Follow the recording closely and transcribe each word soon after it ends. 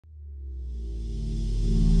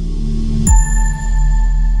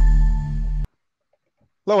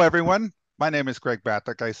Hello, everyone. My name is Greg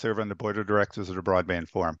Bathrick. I serve on the board of directors of the Broadband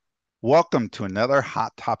Forum. Welcome to another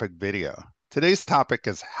hot topic video. Today's topic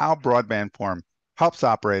is how Broadband Forum helps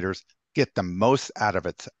operators get the most out of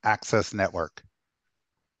its access network.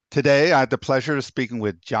 Today, I have the pleasure of speaking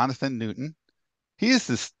with Jonathon Newton. He is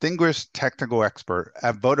distinguished technical expert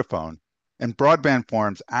at Vodafone and Broadband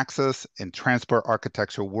Forum's Access and Transport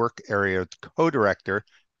Architecture Work Area Co-Director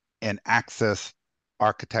and Access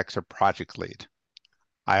Architecture Project Lead.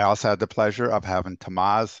 I also had the pleasure of having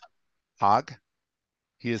Thomas Haag.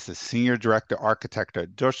 He is the Senior Director Architect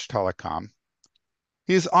at Deutsche Telekom.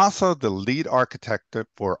 He is also the lead architect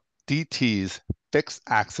for DT's Fixed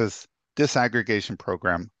Access Disaggregation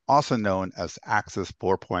Program, also known as Access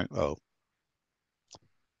 4.0.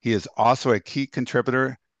 He is also a key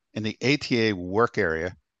contributor in the ATA work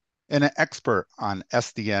area and an expert on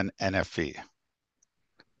SDN NFV.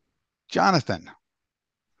 Jonathon,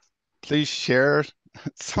 please share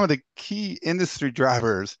some of the key industry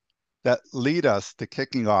drivers that lead us to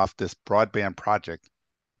kicking off this broadband project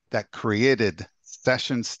that created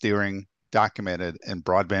session steering documented in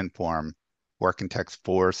Broadband Forum Working Text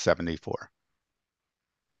 474.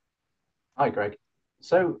 Hi, Greg.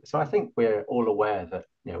 So I think we're all aware that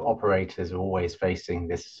operators are always facing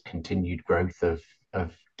this continued growth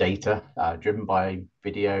of data driven by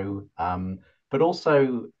video, but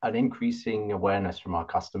also an increasing awareness from our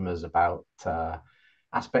customers about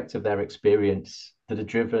aspects of their experience that are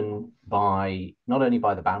driven by not only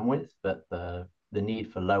by the bandwidth, but the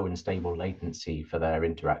need for low and stable latency for their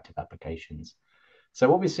interactive applications. So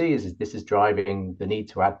what we see is this is driving the need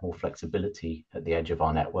to add more flexibility at the edge of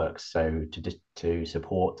our networks. So to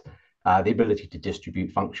support the ability to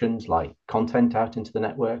distribute functions like content out into the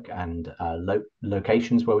network and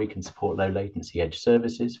locations where we can support low latency edge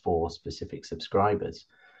services for specific subscribers.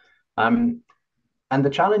 And the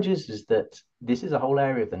challenge is that this is a whole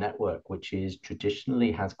area of the network which is traditionally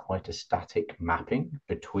has quite a static mapping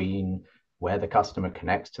between where the customer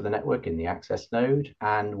connects to the network in the access node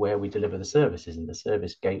and where we deliver the services in the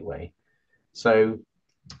service gateway. So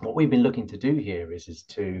what we've been looking to do here is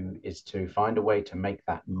to find a way to make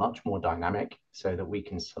that much more dynamic so that we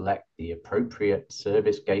can select the appropriate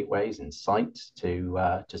service gateways and sites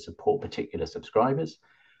to support particular subscribers.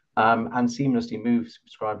 And seamlessly move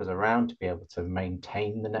subscribers around to be able to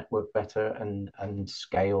maintain the network better and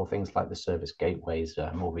scale things like the service gateways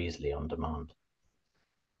more easily on demand.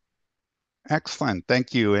 Excellent,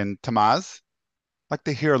 thank you. And Thomas, I'd like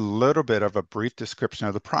to hear a little bit of a brief description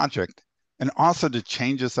of the project and also the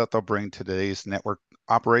changes that they'll bring to today's network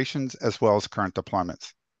operations as well as current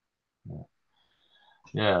deployments.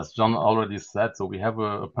 Yeah, as John already said, so we have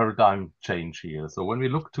a paradigm change here. So when we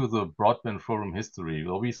look to the Broadband Forum history,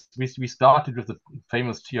 well, we started with the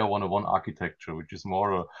famous TR-101 architecture, which is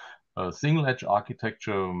more a single edge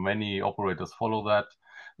architecture. Many operators follow that.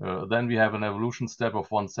 Then we have an evolution step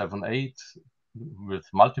of 178 with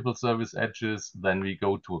multiple service edges. Then we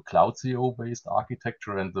go to a cloud CO based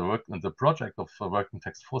architecture, and the project of Working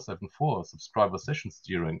Text 474, subscriber session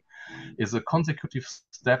steering, is a consecutive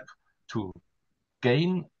step to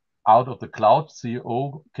gain out of the cloud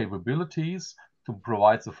CO capabilities to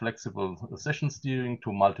provide the flexible session steering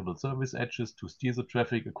to multiple service edges to steer the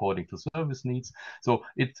traffic according to service needs. So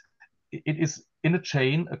it is in a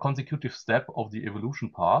chain, a consecutive step of the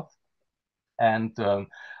evolution path. And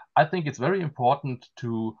I think it's very important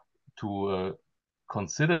to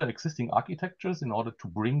consider existing architectures in order to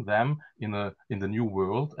bring them in the new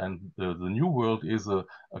world. And the new world is a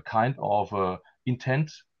kind of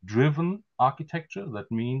intent-driven architecture. That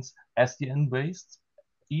means SDN-based.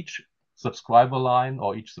 Each subscriber line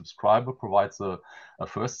or each subscriber provides a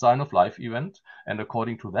first sign of life event. And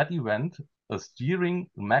according to that event, a steering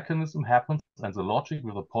mechanism happens and the logic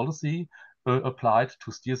with a policy applied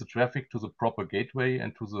to steer the traffic to the proper gateway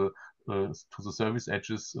and to the service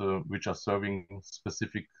edges which are serving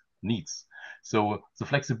specific needs. So the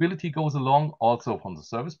flexibility goes along also from the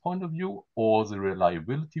service point of view or the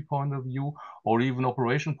reliability point of view or even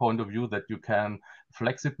operation point of view, that you can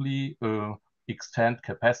flexibly extend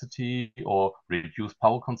capacity or reduce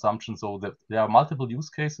power consumption. So that there are multiple use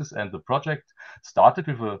cases, and the project started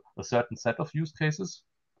with a certain set of use cases.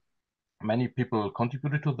 Many people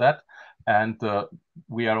contributed to that, and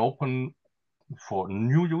we are open for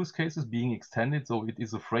new use cases being extended. So it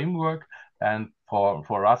is a framework, and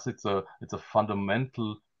for us it's a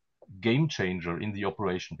fundamental game changer in the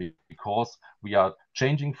operation, because we are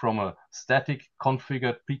changing from a static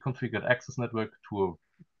pre-configured access network to a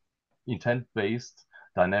intent-based,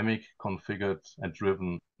 dynamic, configured and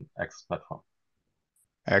driven access platform.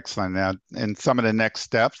 Excellent. Now, and some of the next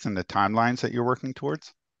steps and the timelines that you're working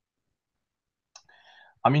towards?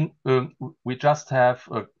 I mean, we just have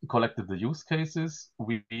collected the use cases.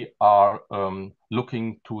 We are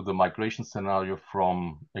looking to the migration scenario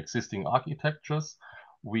from existing architectures.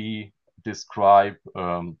 We describe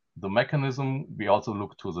the mechanism. We also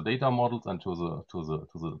look to the data models and to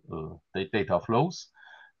the data flows,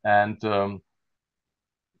 and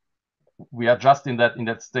we are just in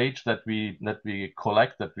that stage that we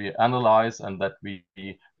collect, that we analyze, and that we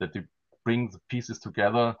bring the pieces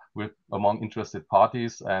together with among interested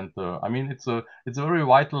parties. And I mean, it's a very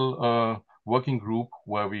vital working group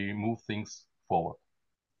where we move things forward.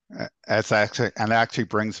 Actually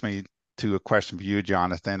brings me to a question for you,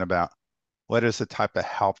 Jonathan, about what is the type of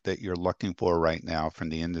help that you're looking for right now from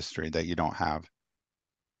the industry that you don't have?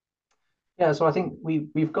 Yeah, so I think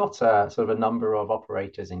we've got sort of a number of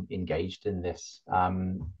operators engaged in this,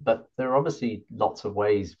 but there are obviously lots of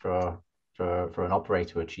ways for an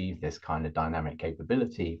operator to achieve this kind of dynamic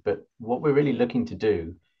capability. But what we're really looking to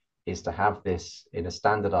do is to have this in a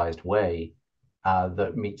standardized way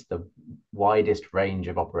that meets the widest range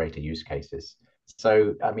of operator use cases.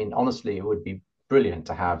 So, I mean, honestly, it would be brilliant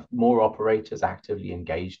to have more operators actively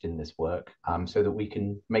engaged in this work, so that we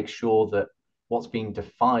can make sure that what's being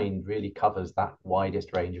defined really covers that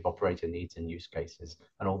widest range of operator needs and use cases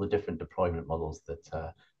and all the different deployment models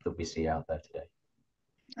that we see out there today.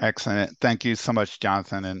 Excellent. Thank you so much,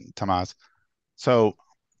 Jonathan and Thomas. So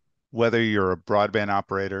whether you're a broadband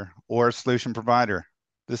operator or a solution provider,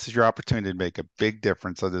 this is your opportunity to make a big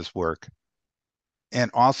difference of this work and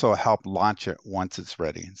also help launch it once it's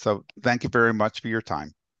ready. So thank you very much for your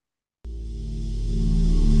time.